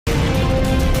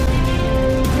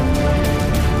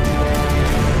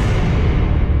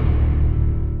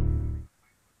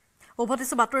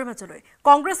উভতিছো বাতৰিৰ মাজলৈ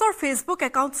কংগ্ৰেছৰ ফেচবুক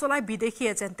একাউণ্ট চলাই বিদেশী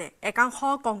এজেণ্টে একাংশ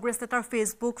কংগ্ৰেছ নেতাৰ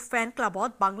ফেচবুক ফেন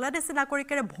ক্লাবত বাংলাদেশী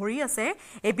নাগৰিকেৰে ভৰি আছে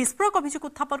এই বিস্ফোৰক অভিযোগ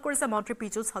উত্থাপন কৰিছে মন্ত্ৰী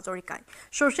পীযুষ হাজৰিকাই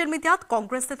সোশ্যাল মিডিয়াত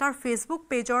কংগ্ৰেছ নেতাৰ ফেচবুক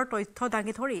পেজৰ তথ্য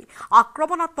দাঙি ধৰি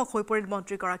আক্ৰমণাত্মক হৈ পৰিল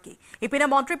মন্ত্ৰীগৰাকী ইপিনে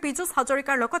মন্ত্ৰী পীযুষ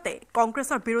হাজৰিকাৰ লগতে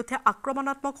কংগ্ৰেছৰ বিৰুদ্ধে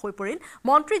আক্ৰমণাত্মক হৈ পৰিল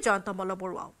মন্ত্ৰী জয়ন্ত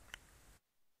মল্লবৰুৱাও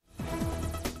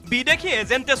বিদেশী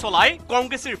এজেণ্টে চলাই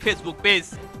কংগ্ৰেছৰ ফেচবুক পেজ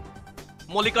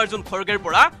মল্লিকাৰ্জুন খৰগেৰ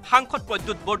পৰা সাংসদ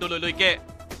প্ৰদ্যুৎ বৰদলৈলৈকে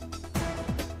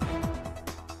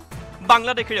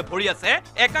বাংলাদেশীৰে ভৰি আছে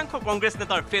একাংশ কংগ্ৰেছ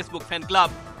নেতাৰ ফেচবুক ফেন ক্লাব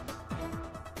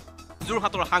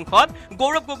যোৰহাটৰ সাংসদ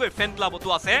গৌৰৱ গগৈৰ ফেন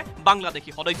ক্লাবতো আছে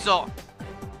বাংলাদেশী সদস্য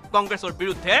কংগ্ৰেছৰ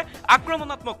বিৰুদ্ধে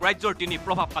আক্ৰমণাত্মক ৰাজ্যৰ তিনি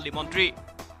প্ৰভাৱশালী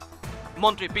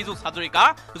মন্ত্ৰী পীযুষ হাজৰিকা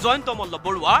জয়ন্ত মল্ল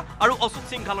বৰুৱা আৰু অশোক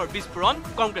সিংঘালৰ বিস্ফোৰণ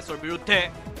কংগ্ৰেছৰ বিৰুদ্ধে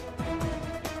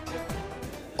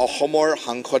অসমৰ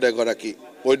সাংসদ এগৰাকী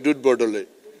প্ৰদ্যুৎ বৰদলৈ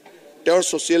তেওঁৰ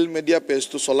ছ'চিয়েল মিডিয়া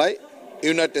পেজটো চলাই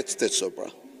ইউনাইটেড ষ্টেটছৰ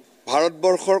পৰা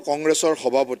ভাৰতবৰ্ষৰ কংগ্ৰেছৰ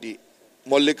সভাপতি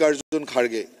মল্লিকাৰ্জুন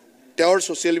খাৰ্গে তেওঁৰ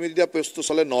ছ'চিয়েল মিডিয়া পেজটো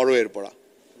চলে নৰৱেৰ পৰা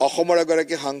অসমৰ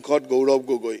এগৰাকী সাংসদ গৌৰৱ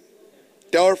গগৈ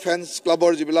তেওঁৰ ফেন্স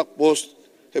ক্লাবৰ যিবিলাক পোষ্ট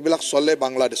সেইবিলাক চলে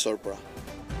বাংলাদেশৰ পৰা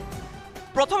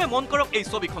প্ৰথমে মন কৰক এই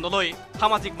ছবিখনলৈ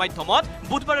সামাজিক মাধ্যমত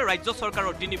বুধবাৰে ৰাজ্য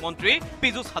চৰকাৰৰ তিনি মন্ত্ৰী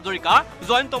পীযুষ হাজৰিকা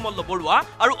জয়ন্ত মল্ল বৰুৱা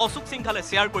আৰু অশোক সিংঘালে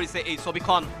শ্বেয়াৰ কৰিছে এই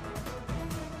ছবিখন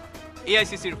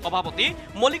এআইচিচিৰ সভাপতি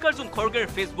মল্লিকাৰ্জুন খৰগেৰ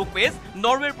ফেচবুক পেজ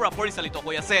নৰৱেৰ পৰা পৰিচালিত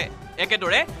হৈ আছে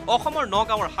একেদৰে অসমৰ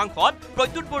নগাঁৱৰ সাংসদ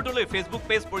প্ৰদ্যুৎ বৰদলৈৰ ফেচবুক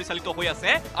পেজ পৰিচালিত হৈ আছে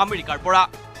আমেৰিকাৰ পৰা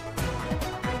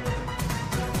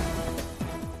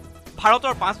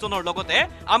ভাৰতৰ 5 জনৰ লগতে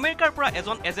আমেৰিকাৰ পৰা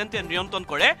এজন এজেণ্টে নিয়ন্ত্ৰণ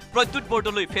কৰে প্ৰদ্যুৎ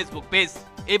বৰদলৈৰ ফেচবুক পেজ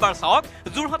এইবাৰ চাওক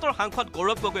যোৰহাটৰ সাংসদ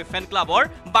গৌৰৱ গগৈ ফেন ক্লাবৰ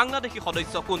বাংলাদেশী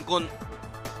সদস্য কোন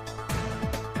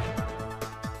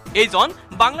এইজন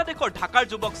বাংলাদেশৰ ঢাকাৰ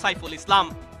যুৱক সাইফুল ইছলাম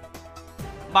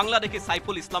বাংলাদেশী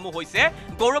সাইফুল ইছলামো হৈছে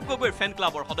গৌৰৱ গগৈৰ ফেন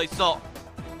ক্লাবৰ সদস্য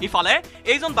ইফালে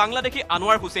এইজন বাংলাদেশী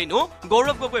আনোৱাৰ হুছেইনো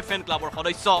গৌৰৱ গগৈ ফেন ক্লাবৰ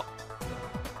সদস্য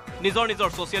নিজৰ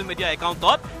ছ'চিয়েল মিডিয়া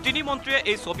একাউণ্টত তিনি মন্ত্ৰীয়ে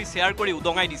এই ছবি শ্বেয়াৰ কৰি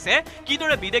উদঙাই দিছে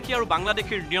কিদৰে বিদেশী আৰু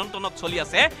বাংলাদেশীৰ নিয়ন্ত্ৰণত চলি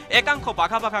আছে একাংশ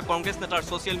বাঘা কংগ্ৰেছ নেতাৰ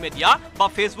ছ'চিয়েল মিডিয়া বা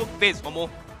ফেচবুক পেজসমূহ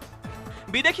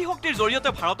বিদেশী শক্তিৰ জৰিয়তে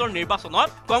ভাৰতৰ নিৰ্বাচনত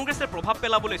কংগ্ৰেছে প্ৰভাৱ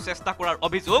পেলাবলৈ চেষ্টা কৰাৰ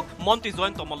অভিযোগ মন্ত্ৰী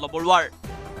জয়ন্ত মল্ল বৰুৱাৰ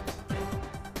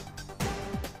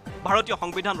ভাৰতীয়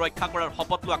সংবিধান ৰক্ষা কৰাৰ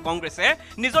শপত লোৱা কংগ্ৰেছে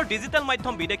নিজৰ ডিজিটেল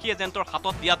মাধ্যম বিদেশী এজেণ্টৰ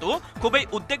হাতত দিয়াটো খুবেই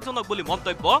উদ্বেগজনক বুলি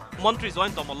মন্তব্য মন্ত্ৰী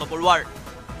জয়ন্ত মল্ল বৰুৱাৰ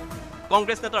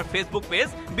কংগ্ৰেছ নেতাৰ ফেচবুক পেজ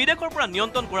বিদেশৰ পৰা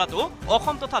নিয়ন্ত্ৰণ কৰাটো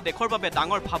অসম তথা দেশৰ বাবে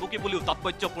ডাঙৰ ভাবুকি বুলিও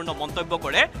তাৎপৰ্যপূৰ্ণ মন্তব্য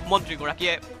কৰে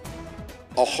মন্ত্ৰীগৰাকীয়ে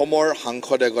অসমৰ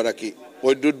সাংসদ এগৰাকী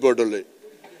প্ৰদ্যুৎ বৰদলৈ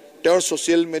তেওঁৰ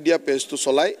ছ'চিয়েল মিডিয়া পেজটো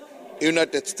চলাই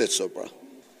ইউনাইটেড ষ্টেটছৰ পৰা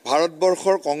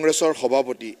ভাৰতবৰ্ষৰ কংগ্ৰেছৰ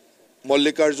সভাপতি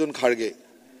মল্লিকাৰ্জুন খাৰ্গে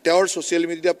তেওঁৰ ছ'চিয়েল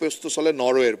মিডিয়া পেজটো চলে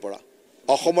নৰৱেৰ পৰা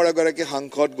অসমৰ এগৰাকী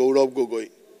সাংসদ গৌৰৱ গগৈ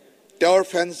তেওঁৰ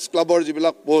ফেন্স ক্লাবৰ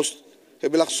যিবিলাক পোষ্ট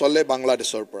সেইবিলাক চলে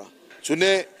বাংলাদেশৰ পৰা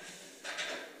যোনে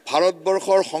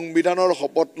ভাৰতবৰ্ষৰ সংবিধানৰ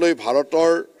শপত লৈ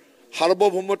ভাৰতৰ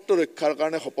সাৰ্বভৌমত্ব ৰক্ষাৰ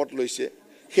কাৰণে শপত লৈছে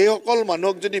সেইসকল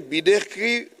মানুহক যদি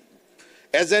বিদেশী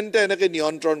এজেণ্টে এনেকৈ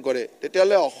নিয়ন্ত্ৰণ কৰে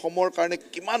তেতিয়াহ'লে অসমৰ কাৰণে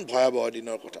কিমান ভয়াৱহ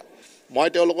দিনৰ কথা মই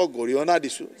তেওঁলোকক গৰিহণা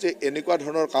দিছোঁ যে এনেকুৱা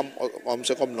ধৰণৰ কাম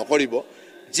কমচে কম নকৰিব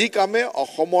যি কামে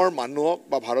অসমৰ মানুহক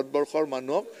বা ভাৰতবৰ্ষৰ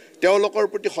মানুহক তেওঁলোকৰ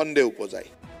প্ৰতি সন্দেহ উপজায়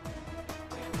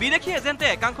বিদেশী এজেণ্টে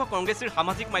একাংশ কংগ্ৰেছীৰ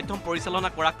সামাজিক মাধ্যম পৰিচালনা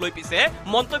কৰাক লৈ পিছে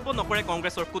মন্তব্য নকৰে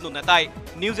কংগ্ৰেছৰ কোনো নেতাই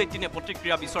নিউজ 18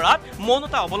 প্ৰতিক্ৰিয়া বিচৰাত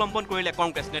মৌনতা অৱলম্বন কৰিলে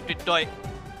কংগ্ৰেছ নেতৃত্বই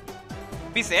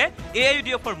পিছে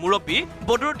এআইইউডিএফৰ মুৰব্বী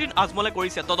বদৰুদ্দিন আজমলে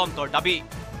কৰিছে তদন্তৰ দাবী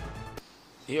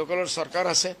এইসকলৰ চৰকাৰ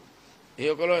আছে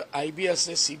এইসকলৰ আইবি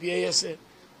আছে চিবিআই আছে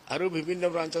আৰু বিভিন্ন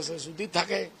ব্ৰাঞ্চ আছে যদি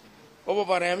থাকে ক'ব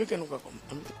পাৰে আমি কেনেকুৱা কম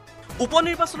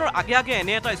উপনিৰ্বাচনৰ আগে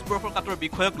এনে এটা স্পৰ্শকাতৰ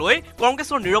বিষয়ক লৈ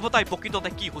কংগ্ৰেছৰ নীৰৱতাই প্ৰকৃততে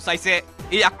কি সূচাইছে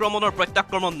এই আক্ৰমণৰ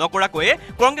প্ৰত্যাক্ৰমণ নকৰাকৈয়ে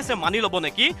কংগ্ৰেছে মানি ল'ব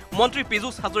নেকি মন্ত্ৰী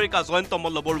পীযুষ হাজৰিকা জয়ন্ত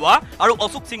মল্ল বৰুৱা আৰু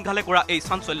অশোক সিংঘালে কৰা এই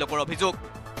চাঞ্চল্যকৰ অভিযোগ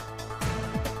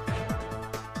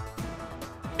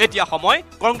এতিয়া সময়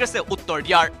কংগ্ৰেছে উত্তৰ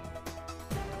দিয়াৰ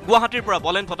গুৱাহাটীৰ পৰা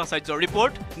বলেন ভট্টাচাৰ্যৰ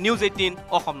report news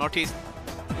 18 Assam north east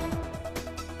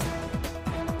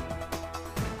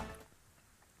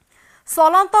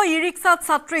চলন্ত ই-ৰিক্সাত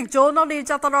ছাত্ৰীক যৌন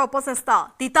নিৰ্যাতনৰ অপচেষ্টা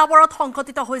তিতাবৰত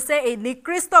সংঘটিত হৈছে এই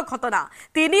নিকৃষ্ট ঘটনা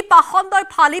তিনি পাখণ্ডই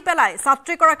ফালি পেলাই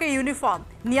ছাত্ৰীগৰাকীৰ ইউনিফৰ্ম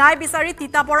ন্যায় বিচাৰি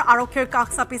তিতাবৰ আৰক্ষীৰ কাষ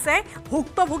চাপিছে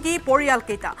ভুক্তভোগী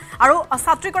পৰিয়ালকেইটা আৰু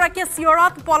ছাত্ৰীগৰাকীয়ে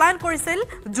চিঞৰত পলায়ন কৰিছিল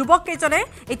যুৱককেইজনে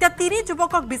এতিয়া তিনি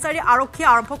যুৱকক বিচাৰি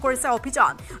আৰক্ষীয়ে আৰম্ভ কৰিছে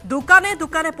অভিযান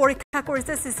দোকানে পৰীক্ষা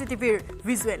কৰিছে চিচিটিভিৰ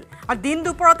ভিজুৱেল আৰু দিন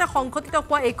দুপৰতে সংঘটিত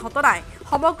হোৱা এই ঘটনাই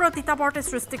সমগ্ৰ তিতাবৰতে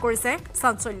সৃষ্টি কৰিছে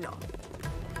চাঞ্চল্য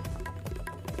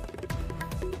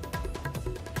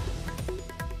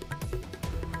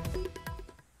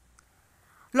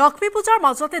লক্ষ্মী পূজাৰ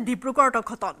মাজতে ডিব্ৰুগড়ত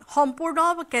ঘটন সম্পূৰ্ণ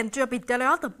কেন্দ্ৰীয়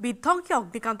বিদ্যালয়ত বিধ্বংসী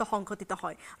অগ্নিকাণ্ড সংঘটিত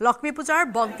হয় লক্ষ্মী পূজাৰ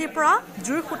বন্তিৰ পৰা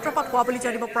জুইৰ সূত্ৰপাত হোৱা বুলি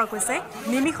জানিব পৰা গৈছে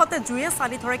নিমিষতে জুয়ে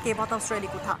চালি ধৰে কেইবাটাও শ্ৰেণী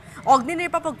কোঠা অগ্নি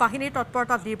নিৰ্বাপক বাহিনীৰ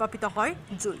তৎপৰতাত নিৰ্বাপিত হয়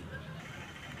জুই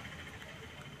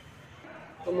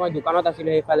মই দোকানত আছিলো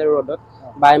এইফালে ৰোডত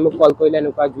বাই মোক কল কৰিলে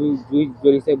এনেকুৱা জুই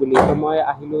জ্বলিছে বুলি মই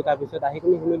আহিলো তাৰপিছত আহি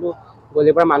কিনে শুনিলো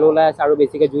গলিৰ পৰা মানুহ ওলাই আছে আৰু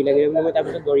বেছিকৈ জুই লাগিলে বুলি মই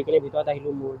তাৰপিছত দৌৰি কিনে ভিতৰত আহিলো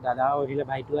মোৰ দাদাও আহিলে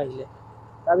ভাইটিও আহিলে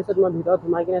তাৰপিছত মই ভিতৰত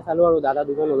সোমাই কিনে চালো আৰু দাদা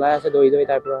দুজন ওলাই আছে দৌৰি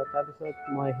তাৰপিছত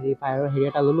মই ফায়াৰৰ হেৰি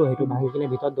এটা ল'লো সেইটো ভাঙি কিনে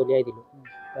ভিতৰত দলিয়াই দিলো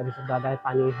তাৰপিছত দাদাই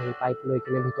পানী পাইপ লৈ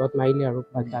কিনে ভিতৰত মাৰিলে আৰু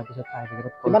তাৰপিছত ফায়াৰ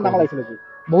ব্ৰিগেডত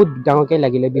বহুত ডাঙৰকৈ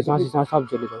লাগিলে বিচনা চিচনা চব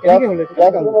জ্বলি গ'ল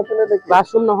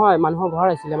ক্লাছৰুম নহয় মানুহৰ ঘৰ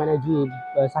আছিলে মানে জুই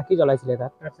চাকি জ্বলাইছিলে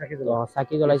তাত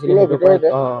চাকি জ্বলাইছিলে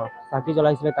চাকি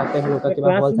জ্বলাইছিলে তাতে সেনেকুৱা কিবা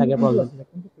হ'ল চাগে প্ৰব্লেম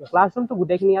ক্লাছৰুমটো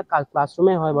গোটেইখিনি ইয়াত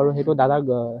ক্লাছৰুমেই হয় বাৰু সেইটো দাদাৰ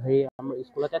হেৰি আমাৰ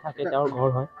স্কুলতে থাকে তেওঁৰ ঘৰ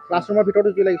হয় ক্লাছৰুমৰ ভিতৰতো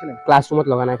জুই লাগিছিলে ক্লাছৰুমত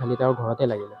লগা নাই খালি তেওঁৰ ঘৰতে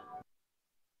লাগিলে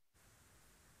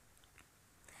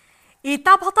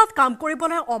ইটা ভাটাত কাম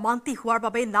কৰিবলৈ অমান্তি হোৱাৰ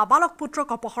বাবে নাবালক পুত্ৰক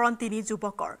অপহৰণ 3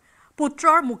 যুৱকৰ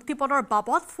পুত্ৰৰ মুক্তিপণৰ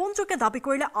বাবদ ফোনযোগে দাবী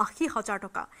কৰিলে ৮০,০০০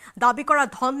 টকা দাবী কৰা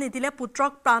ধন নিদিলে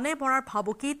পুত্ৰক প্ৰাণে মৰাৰ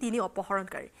ভাবুকি 3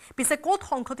 অপহৰণকাৰী পিছে ক'ত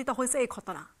সংঘটিত হৈছে এই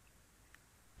ঘটনা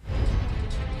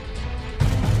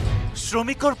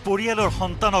শ্ৰমিকৰ পৰিয়ালৰ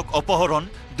সন্তানক অপহৰণ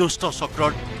দুষ্ট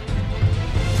চক্ৰৰ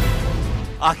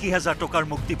 ৮০,০০০ টকাৰ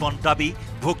মুক্তিপণ দাবী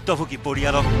ভুক্তভোগী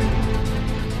পৰিয়ালক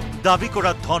দাবী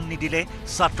কৰা ধন নিদিলে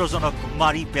ছাত্ৰজনক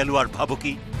মাৰি পেলোৱাৰ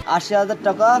ভাবুকি ৮০,০০০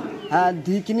 টাকা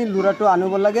দি কিনি ল'ৰাটো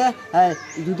আনিব লাগে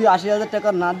যদি ৮০,০০০ টাকা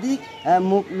না দি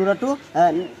মোক ল'ৰাটো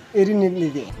এৰি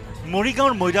নিদিয়ে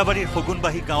মৰিগাঁৱৰ মৈৰাবাৰীৰ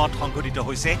শগুনবাহী গাঁৱত সংঘটিত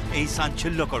হৈছে এই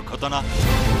চাঞ্চল্যকৰ ঘটনা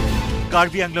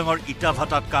কাৰ্বি আংলঙৰ ইটা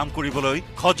ভাটাত কাম কৰিবলৈ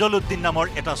খজল উদ্দিন নামৰ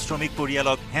এটা শ্ৰমিক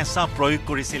পৰিয়ালক হেঁচা প্ৰয়োগ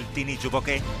কৰিছিল 3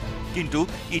 যুৱকে কিন্তু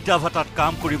ইটা ভাটাত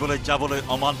কাম কৰিবলৈ যাবলৈ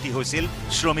অমান্তি হৈছিল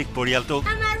শ্ৰমিক পৰিয়ালটো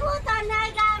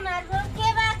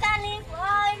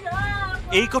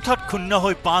এই কথাত ক্ষুণ্ণ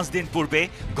হৈ 5 দিন পূৰ্বে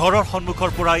ঘৰৰ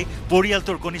সন্মুখৰ পৰাই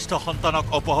পৰিয়ালটোৰ কনিষ্ঠ সন্তানক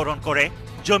অপহৰণ কৰে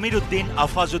জমিৰ উদ্দিন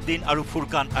আফাজ উদ্দিন আৰু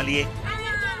ফুৰকান আলীয়ে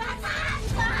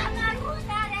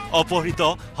অপহৃত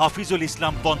হাফিজুল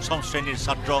ইছলাম 5ম শ্ৰেণীৰ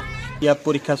ছাত্ৰ ইয়াত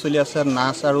পৰীক্ষা চলি আছে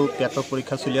নাচ আৰু পেটৰ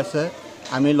পৰীক্ষা চলি আছে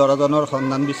আমি ল'ৰাজনৰ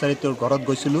সন্ধান বিচাৰি তেওঁৰ ঘৰত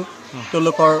গৈছিলোঁ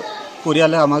তেওঁলোকৰ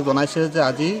পৰিয়ালে আমাক জনাইছে যে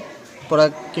আজি পৰা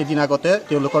কেইদিন আগতে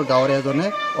তেওঁলোকৰ গাঁৱৰ এজনে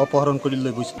অপহৰণ কৰি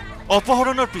লৈ গৈছিল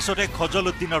অপহৰণৰ পিছতে খজল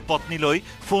উদ্দিনৰ পত্নীলৈ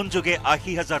ফোনযোগে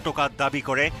 ৮০,০০০ টকা দাবী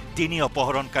কৰে 3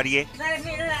 অপহৰণকাৰীয়ে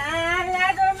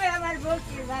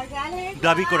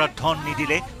দাবী কৰা ধন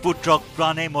নিদিলে পুত্ৰক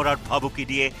প্ৰাণে মৰাৰ ভাবুকি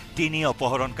দিয়ে 3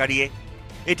 অপহৰণকাৰীয়ে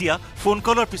এতিয়া ফোন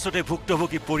কলৰ পিছতে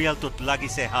ভুক্তভোগী পৰিয়ালটোত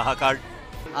লাগিছে হাহাকাৰ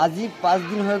আজি 5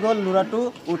 দিন হৈ গ'ল ল'ৰাটো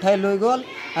উঠাই লৈ গ'ল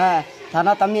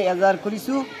থানাত আমি এজাহাৰ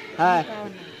কৰিছোঁ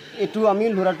এটু আমি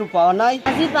ল'ৰাটো পোৱা নাই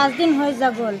আজি 5 দিন হৈ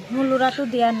গ'ল মোৰ ল'ৰাটো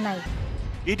দিয়া নাই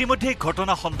ইতিমধ্যে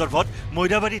ঘটনা সন্দৰ্ভত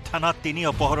মৈৰাবাৰী থানাত 3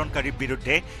 অপহৰণকাৰীৰ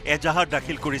বিৰুদ্ধে এজাহাৰ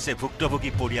দাখিল কৰিছে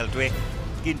ভুক্তভোগী পৰিয়ালটোৱে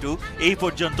কিন্তু এই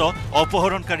পৰ্যন্ত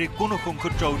অপহৰণকাৰীৰ কোনো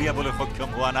সংসূত্ৰ উলিয়াবলৈ সক্ষম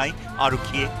হোৱা নাই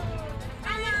আৰক্ষীয়ে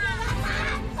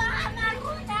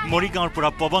মৰিগাঁৱৰ পৰা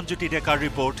পৱনজ্যোতি ডেকাৰ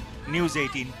report news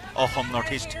 18 Assam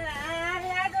north east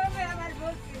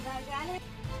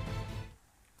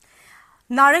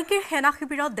নাৰেংগীৰ সেনা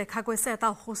শিবিৰত দেখা গৈছে এটা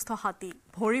অসুস্থ হাতী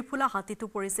ভৰি ফুলা হাতীটো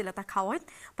পৰিছিল এটা খাৱৈত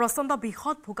প্ৰচণ্ড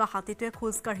বিষত ভোগা হাতীটোৱে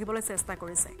খোজ কাঢ়িবলৈ চেষ্টা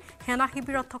কৰিছে সেনা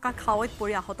শিবিৰত থকা খাৱৈত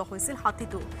পৰি আহত হৈছিল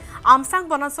হাতীটো আমচাং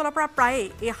বনাঞ্চলৰ পৰা প্ৰায়ে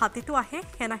এই হাতীটো আহে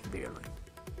সেনা শিবিৰলৈ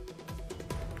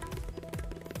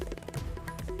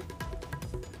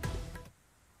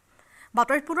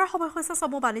বাতৰিত পুনৰ সময় হৈছে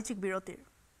চমু বাণিজ্যিক বিৰতিৰ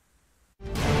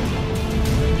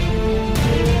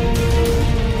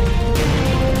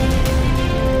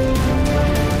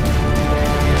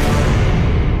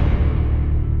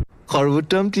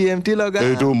সৰ্বোত্তম টিএমটি লগা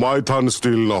এইটো মাইথান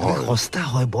ষ্টিল নহয় সস্তা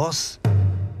হয় বস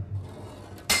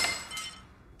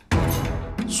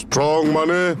ষ্ট্ৰং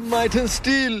মানে মাইথান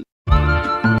ষ্টিল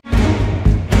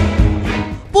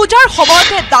পূজাৰ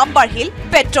সময়তে দাম বাঢ়িল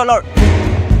পেট্ৰলৰ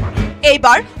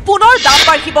এইবাৰ পুনৰ দাম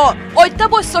বাঢ়িব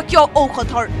অত্যাৱশ্যকীয়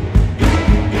ঔষধৰ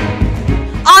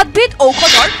 8 বিধ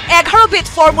ঔষধৰ 11 বিধ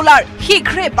ফৰ্মুলাৰ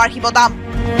শীঘ্ৰে বাঢ়িব দাম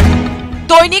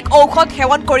দৈনিক ঔষধ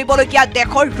সেৱন কৰিবলগীয়া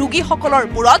দেশৰ ৰোগীসকলৰ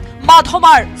মূৰত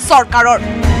মাধমাৰ চৰকাৰৰ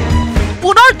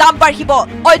পুনৰ দাম বাঢ়িব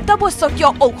অত্যাৱশ্যকীয়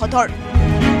ঔষধৰ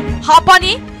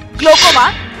হাঁপানী গ্লুকোমা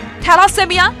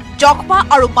থেলাছেমিয়া যক্ষ্মা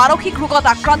আৰু মানসিক ৰোগত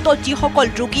আক্ৰান্ত যিসকল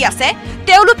ৰোগী আছে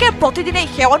তেওঁলোকে প্ৰতিদিনে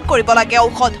সেৱন কৰিব লাগে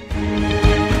ঔষধ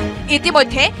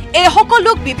ইতিমধ্যে এই সকল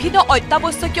লোক বিভিন্ন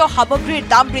অত্যাৱশ্যকীয় সামগ্ৰীৰ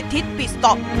দাম বৃদ্ধিত পিষ্ট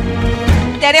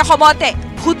তেনে সময়তে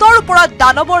ভূতৰ ওপৰত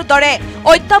দানৱৰ দৰে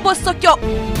অত্যাৱশ্যকীয়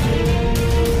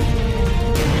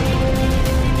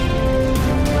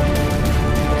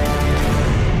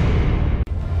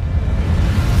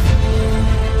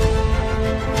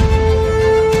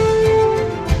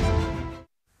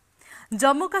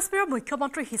জম্মু কাশ্মীৰৰ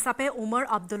মুখ্যমন্ত্ৰী হিচাপে উমৰ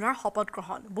আব্দুল্লাৰ শপত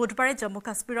গ্ৰহণ বুধবাৰে জম্মু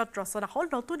কাশ্মীৰত ৰচনা হ'ল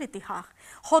নতুন ইতিহাস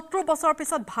 ৭০ বছৰৰ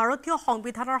পিছত ভাৰতীয়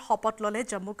সংবিধানৰ শপত ল'লে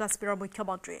জম্মু কাশ্মীৰৰ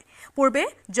মুখ্যমন্ত্ৰীয়ে পূৰ্বে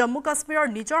জম্মু কাশ্মীৰৰ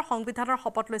নিজৰ সংবিধানৰ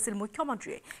শপত লৈছিল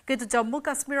মুখ্যমন্ত্ৰীয়ে কিন্তু জম্মু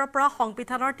কাশ্মীৰৰ পৰা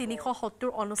সংবিধানৰ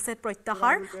 ৩৭০ অনুচ্ছেদ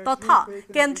প্ৰত্যাহাৰ তথা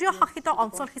কেন্দ্ৰীয় শাসিত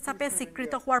অঞ্চল হিচাপে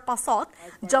স্বীকৃত হোৱাৰ পাছত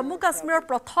জম্মু কাশ্মীৰৰ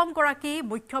প্ৰথমগৰাকী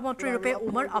মুখ্যমন্ত্ৰী ৰূপে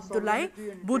উমৰ আব্দুল্লাই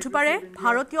বুধবাৰে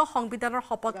ভাৰতীয় সংবিধানৰ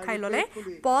শপত খাই ল'লে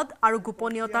পদ আৰু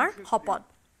গোপনীয়তাৰ শপত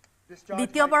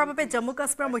দ্বিতীয়বাৰৰ বাবে জম্মু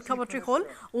কাশ্মীৰৰ মুখ্যমন্ত্ৰী হ'ল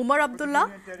উমৰ আব্দুল্লা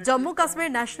জম্মু কাশ্মীৰ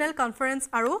নেশ্যনেল কনফাৰেন্স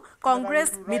আৰু কংগ্ৰেছ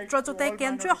মিত্ৰজোঁটে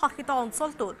কেন্দ্ৰীয় শাসিত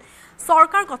অঞ্চলটোত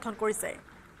চৰকাৰ গঠন কৰিছে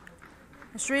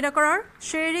শ্ৰীনগৰৰ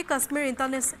শ্বেৰ-ই কাশ্মীৰ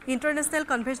ইণ্টাৰনেশ্যনেল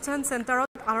কনভেনশ্যন চেণ্টাৰত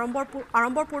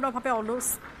আড়ম্বৰপূৰ্ণভাৱে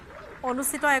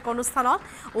অনুষ্ঠিত এক অনুষ্ঠানত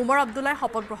উমৰ আব্দুল্লাই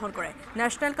শপত গ্ৰহণ কৰে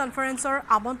নেশ্যনেল কনফাৰেন্সৰ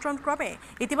আমন্ত্ৰণ ক্ৰমে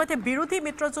ইতিমধ্যে বিৰোধী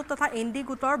মিত্ৰজোঁট তথা এনডি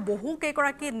গোটৰ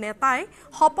বহুকেইগৰাকী নেতাই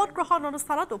শপত গ্ৰহণ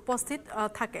অনুষ্ঠানত উপস্থিত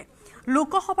থাকে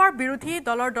লোকসভাৰ বিৰোধী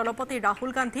দলৰ দলপতি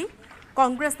ৰাহুল গান্ধী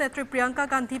কংগ্ৰেছ নেত্ৰী প্ৰিয়ংকা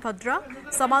গান্ধী ভদ্ৰা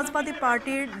সমাজবাদী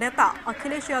পাৰ্টিৰ নেতা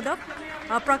অখিলেশ যাদৱ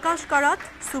প্ৰকাশ কাৰাট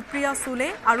সুপ্ৰিয়া সুলে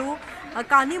আৰু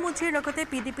কানি মুঝিৰ লগতে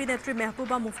পিডিপি নেত্ৰী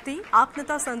মেহবুবা মুফতি আপ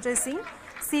নেতা সঞ্জয় সিং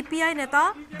CPI নেতা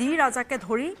ডি ৰাজাকে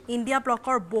ধৰি ইণ্ডিয়া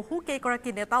ব্লকৰ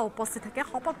বহুকেইগৰাকী নেতা উপস্থিত থাকে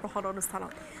শপত গ্ৰহণ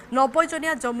অনুষ্ঠানত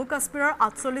 ৯০জনীয়া জম্মু কাশ্মীৰৰ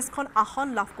 ৪৮খন আসন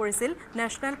লাভ কৰিছিল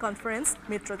নেশ্যনেল কনফাৰেন্স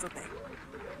মিত্ৰজোঁটে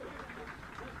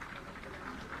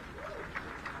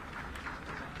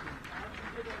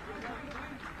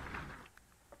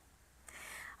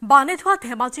বানে ধোৱা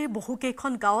ধেমাজিৰ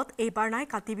বহুকেইখন গাঁৱত এইবাৰ নাই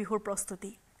কাতি বিহুৰ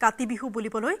প্ৰস্তুতি কাতি বিহু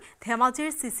বুলিবলৈ ধেমাজিৰ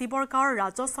চিচিবৰ গাঁৱৰ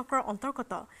ৰাজচক্ৰৰ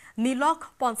অন্তৰ্গত নীলখ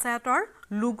পঞ্চায়তৰ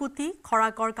লুগুটি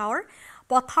খৰাগড় গাঁৱৰ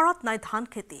পথাৰত নাই ধান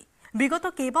খেতি বিগত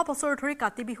কেইবা বছৰ ধৰি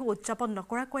কাতি বিহু উদযাপন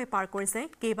নকৰাকৈ পাৰ কৰিছে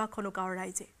কেইবাখনো গাঁৱৰ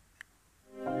ৰাইজে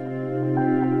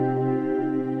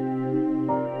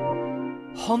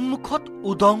সন্মুখত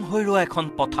উদং হৈ ৰোৱা এখন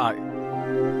পথাৰ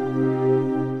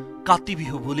কাতি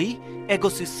বিহু বুলি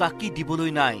এগছি চাকি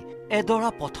দিবলৈ নাই এডৰা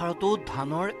পথাৰতো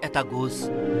ধানৰ এটা গোজ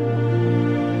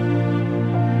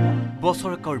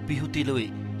বছৰকৰ বিহুটিলৈ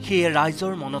সেয়ে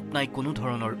ৰাইজৰ মনত নাই কোনো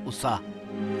ধৰণৰ উৎসাহ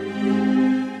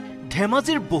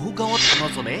ধেমাজিৰ বহু গাঁৱত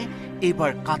নজলে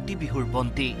এইবাৰ কাতি বিহুৰ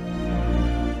বন্তি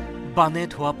বানে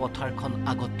ধোৱা পথাৰখন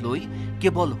আগত লৈ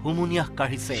কেৱল হুমুনিয়াহ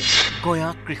কাঢ়িছে গঞা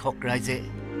কৃষক ৰাইজে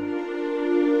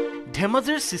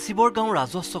ধেমাজিৰ চিচিবৰ গাঁও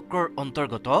ৰাজচক্ৰৰ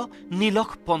অন্তৰ্গত নীলখ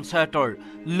পঞ্চায়তৰ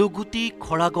লুগুটি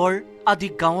খৰাগড় আদি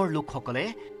গাঁৱৰ লোকসকলে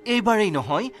এইবাৰেই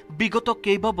নহয় বিগত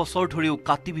কেইবা বছৰ ধৰিও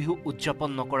কাতি বিহু উদযাপন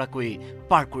নকৰাকৈ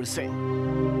পাৰ কৰিছে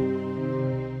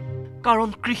কাৰণ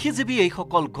কৃষিজীৱী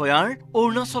এইসকল গঞাৰ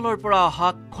অৰুণাচলৰ পৰা অহা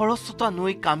খৰচতা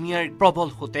নৈ কামিয়াৰ প্ৰবল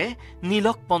হোতে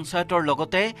নীলখ পঞ্চায়তৰ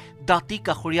লগতে দাঁতি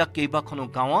কাষৰীয়া কেইবাখনো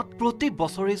গাঁৱত প্ৰতি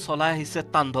বছৰে চলাই আহিছে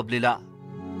তাণ্ডৱ লীলা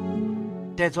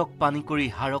তেজক পানী কৰি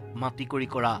হাৰক মাটি কৰি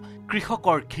কৰা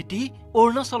কৃষকৰ খেতি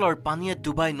অৰুণাচলৰ পানীয়ে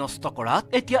ডুবাই নষ্ট কৰাত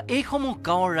এতিয়া এইসমূহ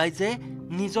গাঁৱৰ ৰাইজে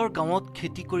নিজৰ গাঁৱত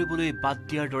খেতি কৰিবলৈ বাদ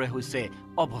দিয়াৰ দৰে হৈছে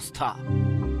অৱস্থা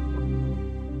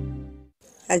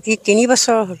আজি ৩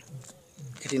 বছৰ হ'ল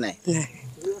খেতি নাই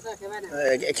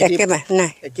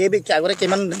আগতে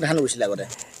কিমান ধান ৰুইছিল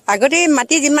আগতে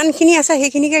মাটি যিমানখিনি আছে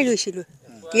সেইখিনিকে ৰুইছিলোঁ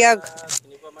এতিয়া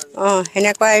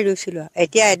সেনেকুৱাই ৰুইছিলোঁ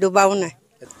এতিয়া এডুবাও নাই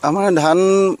আমাৰ ধান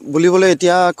বুলিবলৈ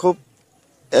এতিয়া খুব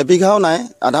এবিঘাও নাই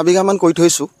আধা বিঘামান কৰি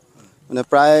থৈছোঁ মানে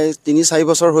প্ৰায় ৩-৪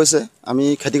 বছৰ হৈছে আমি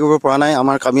খেতি কৰিব পৰা নাই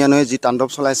আমাৰ কামিয়া নৈয়ে যি তাণ্ডৱ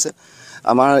চলাইছে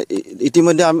আমাৰ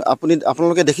ইতিমধ্যে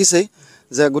আপোনালোকে দেখিছেই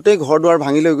যে গোটেই ঘৰ দুৱাৰ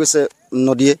ভাঙি লৈ গৈছে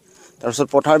নদীয়ে তাৰপিছত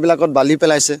পথাৰবিলাকত বালি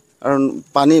পেলাইছে আৰু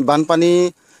বানপানী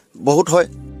বহুত হয়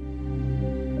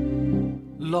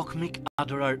লক্ষ্মীক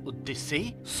আদৰাৰ উদ্দেশ্যেই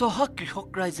চহা কৃষক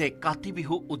ৰাইজে কাতি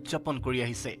বিহু উদযাপন কৰি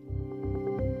আহিছে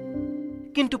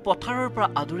কিন্তু পথাৰৰ পৰা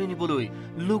আদৰি নিবলৈ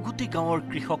লুগুটি গাঁৱৰ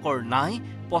কৃষকৰ নাই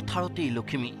পথাৰতেই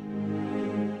লখিমী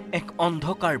এক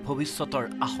অন্ধকাৰ ভৱিষ্যতৰ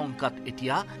আশংকাত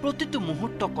এতিয়া প্ৰতিটো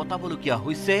মুহূৰ্ত কটাবলগীয়া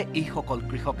হৈছে এইসকল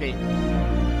কৃষকে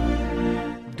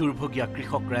দুৰ্ভগীয়া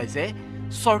কৃষক ৰাইজে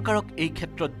চৰকাৰক এই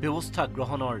ক্ষেত্ৰত ব্যৱস্থা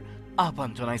গ্ৰহণৰ আহ্বান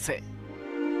জনাইছে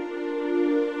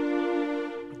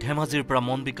ধেমাজিৰ পৰা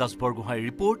মন বিকাশ বৰগোহাঁইৰ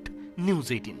report news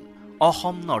 18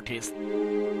 Assam north east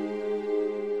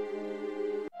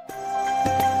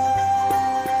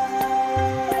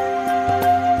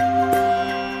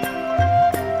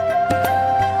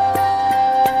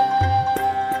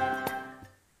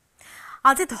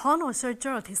আজি ধন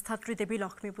ঐশ্বৰ্যৰ অধিষ্ঠাত্ৰী দেৱী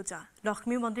লক্ষ্মী পূজা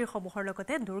লক্ষ্মী মন্দিৰসমূহৰ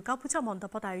লগতে দুৰ্গা পূজা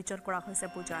মণ্ডপত আয়োজন কৰা হৈছে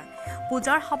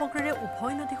পূজাৰ সামগ্ৰীৰে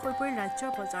উভয় নদী হৈ পৰিল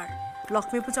ৰাজ্যৰ বজাৰ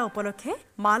লক্ষ্মী পূজা উপলক্ষে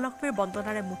মা লক্ষ্মীৰ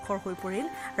বন্দনাৰে মুখৰ হৈ পৰিল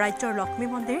ৰাজ্যৰ লক্ষ্মী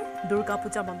মন্দিৰ দুৰ্গা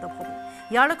পূজা মণ্ডপসমূহ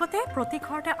ইয়াৰ লগতে প্ৰতি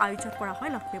ঘৰতে আয়োজন কৰা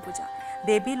হয় লক্ষ্মী পূজা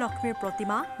দেৱী লক্ষ্মীৰ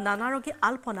প্ৰতিমা, নানাৰঙী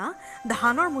আলপনা,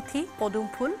 ধানৰ মুঠি, পদুম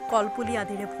ফুল, কলপুলি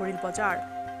আদিৰে ভৰিল বজাৰ।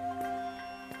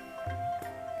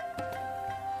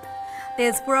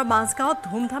 তেজপুৰৰ মাজগাঁৱত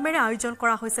ধুমধামেৰে আয়োজন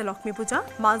কৰা হৈছে লক্ষ্মী পূজা।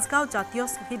 মাজগাঁও জাতীয়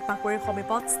শ্বহীদ বাকৰিৰ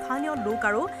সমীপত স্থানীয় লোক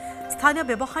আৰু স্থানীয়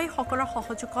ব্যৱসায়ীসকলৰ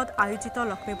সহযোগত আয়োজিত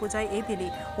লক্ষ্মী পূজাই এইবেলি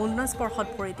 19 বৰ্ষত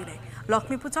ভৰি দিলে।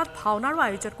 লক্ষ্মী পূজাত ভাওনাৰো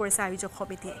আয়োজন কৰিছে আয়োজক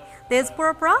সমিতিয়ে।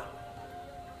 তেজপুৰৰ পৰা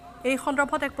এই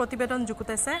সন্দৰ্ভত এক প্ৰতিবেদন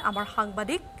যুগুতাইছে আমাৰ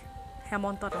সাংবাদিক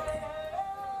হেমন্ত নাথে।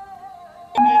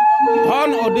 ধন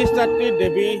অধিষ্ঠাত্ৰী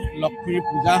দেৱী লক্ষ্মীৰ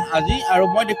পূজা আজি, আৰু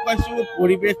মই দেখুৱাইছোঁ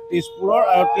পৰিৱেশ তেজপুৰৰ,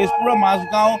 আৰু তেজপুৰৰ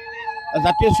মাজগাঁও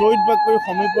জাতীয় শ্বহীদ বাকৰিৰ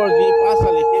সমীপৰ যি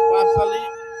পাঁচআলি, সেই পাঁচআলি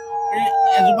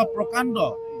এজোপা প্ৰকাণ্ড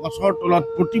গছৰ তলত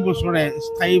প্ৰতি বছৰে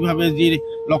স্থায়ীভাৱে যি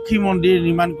লক্ষ্মী মন্দিৰ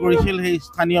নিৰ্মাণ কৰিছিল সেই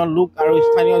স্থানীয় লোক আৰু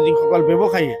স্থানীয় যিসকল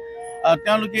ব্যৱসায়ী,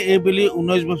 তেওঁলোকে এইবেলি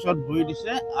 19 বছৰত ভৰি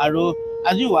দিছে। আৰু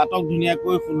আজিও আটক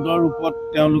ধুনীয়াকৈ সুন্দৰ ৰূপত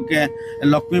তেওঁলোকে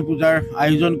লক্ষ্মী পূজাৰ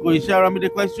আয়োজন কৰিছে। আৰু আমি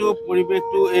দেখুৱাইছোঁ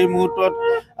পৰিৱেশটো এই মুহূৰ্তত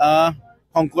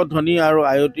শংকৰধ্বনি আৰু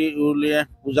আয়তী উলিয়াই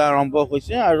পূজা আৰম্ভ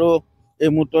হৈছে, আৰু এই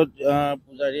মুহূৰ্তত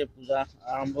পূজাৰীয়ে পূজা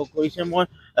আৰম্ভ কৰিছে। মই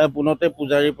পুনতে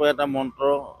পূজাৰীৰ পৰা এটা মন্ত্ৰ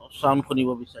চাউণ্ড শুনিব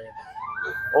বিচাৰিম।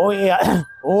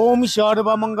 ओम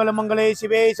सर्वमंगल मंगले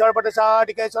शिवे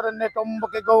सर्वसाधिके शरण्ये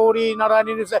त्र्यंबके गौरी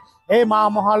नारायणी। हे माँ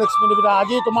महालक्ष्मी देवी,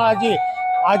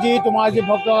 আজি তোমাৰ আজি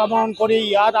ভক্ত আগমন কৰি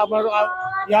ইয়াত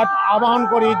আবাহন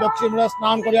কৰি দক্ষিণ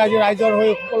স্নান কৰি আজি ৰাইজৰ হৈ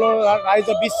সকলো ৰাইজ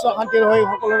বিশ্ব শান্তিৰ হৈ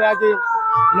সকলোৰে আজি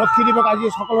লক্ষ্মী দেৱক আজি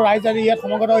সকলো ৰাইজ আজি ইয়াত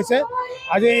সমবেত হৈছে।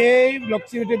 আজি এই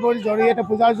লক্ষ্মী দেৱৰ জৰিয়তে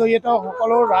পূজাৰ জৰিয়তে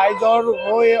সকলো ৰাইজৰ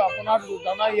হৈ আপোনাৰ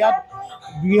জানা ইয়াত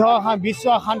বিশ্ব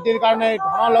শান্তিৰ কাৰণে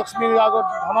ধনলক্ষ্মীৰ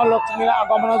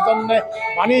আগমনৰ জন্য,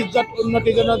 বাণিজ্যত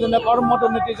উন্নতিৰ জন্য, কৰ্মত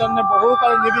উন্নতিৰ জন্য বহু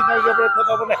কাল নিবিচাৰে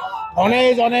ধনে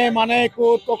জনে মানে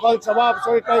কুট কুশল স্বভাৱ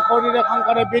চৰিত্ৰ শৰীৰে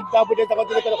সংসাৰে বিদ্যা বুদ্ধি জগত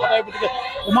সদায় বুদ্ধি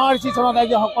তোমাৰ চিচনত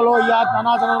আজি সকলো ইয়াত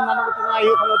নানা আহি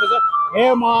সমত হৈছে। হে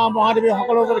মা মহাদেৱী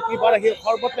সকলোৰে কৃপা ৰাখি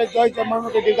সৰ্বত্ৰে জয়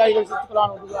জন্মতে দীৰ্ঘায়ু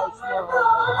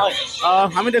হয়।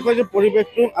 আমি দেখুৱাইছোঁ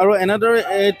পৰিৱেশটো, আৰু এনেদৰে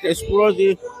এই তেজপুৰৰ যি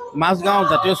মাজগাঁও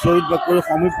জাতীয় শ্বহীদ বাকৰিৰ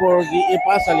সমীপৰ যি এই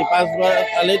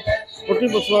পাঁচআলিত প্ৰতি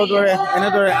বছৰৰ দৰে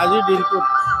এনেদৰে আজিৰ দিনটোত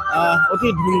অতি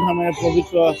ধুমধামেৰে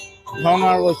পবিত্ৰ ধন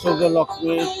আৰু ঐশ্বৰ্য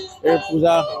লক্ষ্মীৰ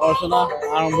পূজা অৰ্চনা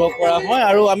আৰম্ভ কৰা হয়।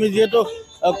 আৰু আমি যিহেতু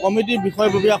কমিটিৰ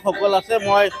বিষয়ববীয়াসকল আছে,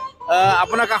 মই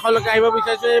আপোনাৰ কাষলৈকে আহিব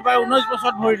বিচাৰিছোঁ। এইবাৰ 19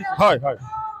 বছৰত ভৰি দিছে। হয়,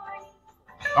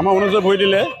 আমাৰ 19 বছৰত ভৰি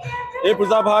দিলে। এই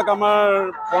পূজাভাগ আমাৰ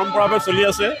পৰম্পৰাভাৱে চলি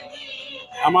আছে।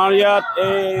 আমাৰ ইয়াত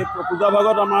এই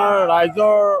পূজাভাগত আমাৰ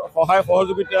ৰাইজৰ সহায়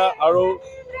সহযোগিতা আৰু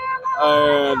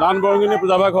দান বৰঙণি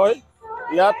পূজাভাগ হয়।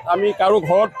 ইয়াত আমি কাৰো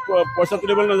ঘৰত পইচা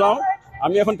তুলিবলৈ নাযাওঁ,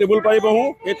 আমি এখন টেবুল পাৰি বহোঁ,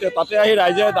 সেই তাতে আহি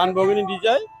ৰাইজে দান বৰঙণি দি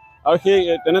যায়, আৰু সেই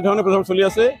তেনেধৰণে পূজা চলি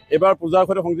আছে। এইবাৰ পূজাৰ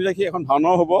সৈতে সংযোগ ৰাখি এখন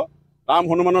ভাওনাও হ'ব, ৰাম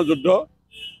হনুমানৰ যুদ্ধ।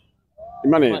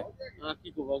 ইমানেই। কি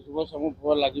ক'ব, যুৱ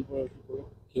চামৰ লাগি পৰে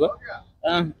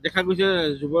দেখা গৈছে,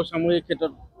 যুৱ চামৰ এই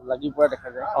ক্ষেত্ৰত লাগি পৰা দেখা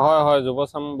যায়। হয়, যুৱ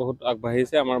চাম বহুত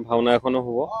আগবাঢ়িছে। আমাৰ ভাওনা এখনো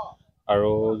হ'ব, আৰু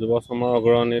যুৱ চামৰ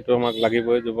অগ্ৰণীটো আমাক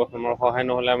লাগিবই। যুৱ চামৰ সহায়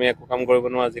নহ'লে আমি একো কাম কৰিব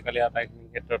নোৱাৰোঁ আজিকালি আটাইখিনি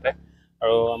ক্ষেত্ৰতে।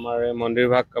 আৰু আমাৰ এই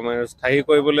মন্দিৰভাগ আমাৰ স্থায়ী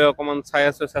কৰিবলৈ অকণমান চাই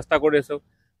আছোঁ, চেষ্টা কৰি আছোঁ।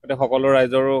 গতিকে সকলো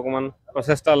ৰাইজৰো অকণমান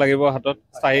প্ৰচেষ্টা লাগিব হাতত,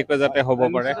 স্থায়ীকৈ যাতে হ'ব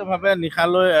পাৰে।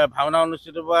 নিশালৈ ভাওনা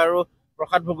অনুষ্ঠিত হ'ব আৰু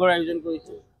প্ৰসাদ ভোগৰ আয়োজন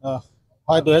কৰিছে।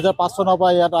 হয়, 2005 চনৰ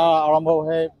পৰা ইয়াত আৰম্ভ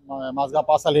হয় মাজগাঁও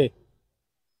পাঁচআলি।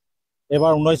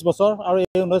 এইবাৰ 19 বছৰ, আৰু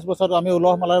এই 19 বছৰত আমি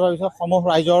উলহ মালহেৰে ভাবিছোঁ সমূহ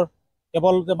ৰাইজৰ,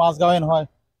 কেৱল যে মাজগাঁৱে নহয়,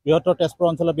 বৃহত্তৰ তেজপুৰ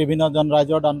অঞ্চলত বিভিন্নজন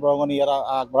ৰাইজৰ দান বৰঙণি ইয়াত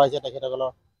আগবঢ়াইছে,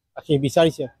 তেখেতসকলৰ সেই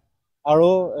বিচাৰিছে। আৰু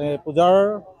পূজাৰ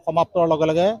সমাপ্তৰ লগে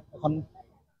লগে এখন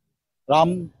ৰাম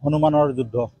হনুমানৰ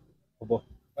যুদ্ধ হ'ব।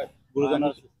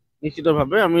 গুৰুজনাৰ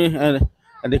নিশ্চিতভাৱে আমি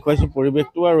দেখুৱাইছোঁ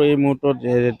পৰিৱেশটো, আৰু এই মুহূৰ্তত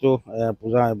যিহেতু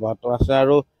পূজা অব্যাহত আছে,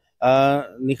 আৰু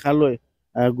নিশালৈ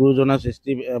গুৰুজনাৰ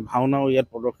সৃষ্টি ভাওনাও ইয়াত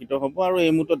প্ৰদৰ্শিত হ'ব। আৰু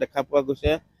এই মুহূৰ্তত দেখা পোৱা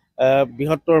গৈছে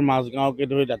বৃহত্তৰ মাজগাঁৱকে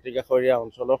ধৰি দাঁতিকাষৰীয়া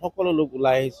অঞ্চলৰ সকলো লোক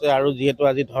ওলাই আহিছে। আৰু যিহেতু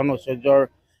আজি ধন ঐশ্বৰ্যৰ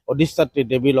অধিষ্ঠাত্ৰী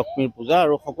দেৱী লক্ষ্মীৰ পূজা,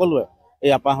 আৰু সকলোৱে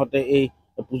এই আপাহতে এই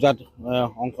পূজাত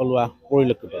অংশ লোৱা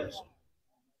পৰিলক্ষিত হৈছে।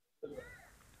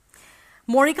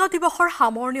 মৰিগাঁও দিৱসৰ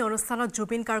সামৰণি অনুষ্ঠানত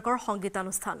জুবিন গাৰ্গৰ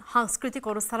সংগীতানুষ্ঠান। সাংস্কৃতিক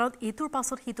অনুষ্ঠানত ইটোৰ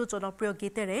পাছত সিটো জনপ্ৰিয়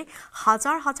গীতেৰে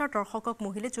হাজাৰ হাজাৰ দৰ্শকক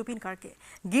মোহিলে জুবিন গাৰ্গে।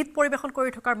 গীত পৰিৱেশন কৰি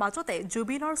থকাৰ মাজতে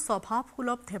জুবিনৰ স্বভাৱ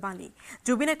সুলভ ধেমালি।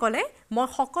 জুবিনে ক'লে, মই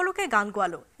সকলোকে গান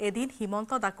গোৱালোঁ, এদিন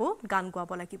হিমন্ত দাকো গান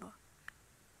গোৱাব লাগিব।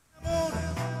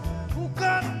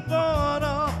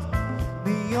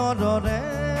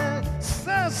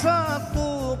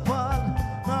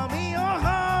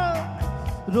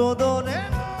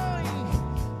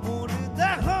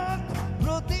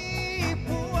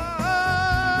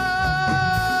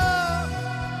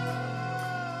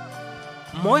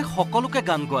 মই সকলোকে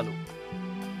গান গোৱালোঁ,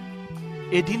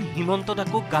 এদিন হিমন্ত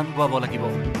দাকো গান গোৱাব লাগিব।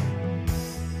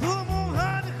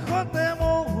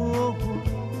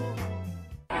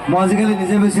 মই আজিকালি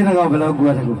নিজে বেছি নাগাওঁ, বেলেগক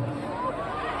গোৱাই থাকোঁ।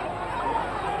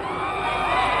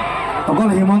 অকল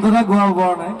হিমন্ত দাক গোৱাব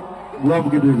পৰা নাই, গোৱাম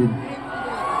কিন্তু এদিন।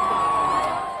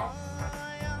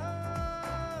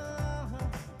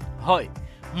 হয়,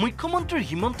 মুখ্যমন্ত্ৰী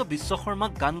হিমন্ত বিশ্ব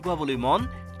শৰ্মাক গান গোৱাবলৈ মন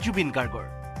জুবিন গাৰ্গৰ।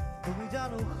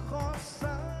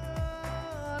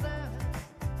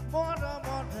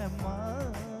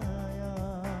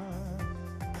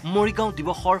 মৰিগাঁও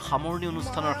দিৱসৰ সামৰণি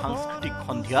অনুষ্ঠানৰ সাংস্কৃতিক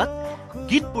সন্ধিয়াত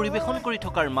গীত পৰিৱেশন কৰি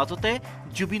থকাৰ মাজতে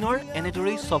জুবিনৰ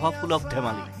এনেদৰেই স্বভাৱসুলভ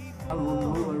ধেমালি।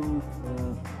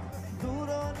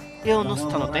 এই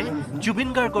অনুষ্ঠানতে জুবিন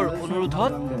গাৰ্গৰ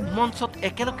অনুৰোধত মঞ্চত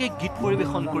একেলগে গীত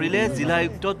পৰিৱেশন কৰিলে জিলা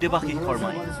আয়ুক্ত দেৱাশীষ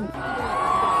শৰ্মাই।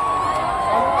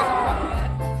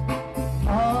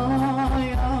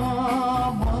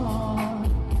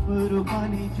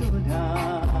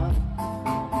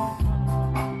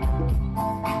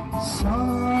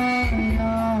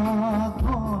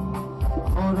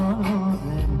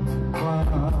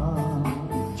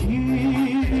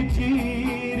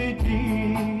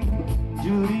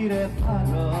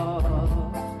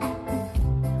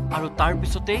 আৰু তাৰ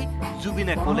পিছতেই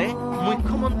জুবিনে ক'লে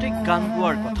মুখ্যমন্ত্ৰীক গান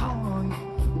গোৱাৰ কথা।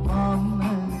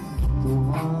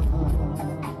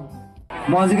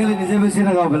 মই আজিকালি নিজে বেছি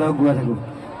নাগাওঁ, বেলেগক গোৱাই থাকোঁ।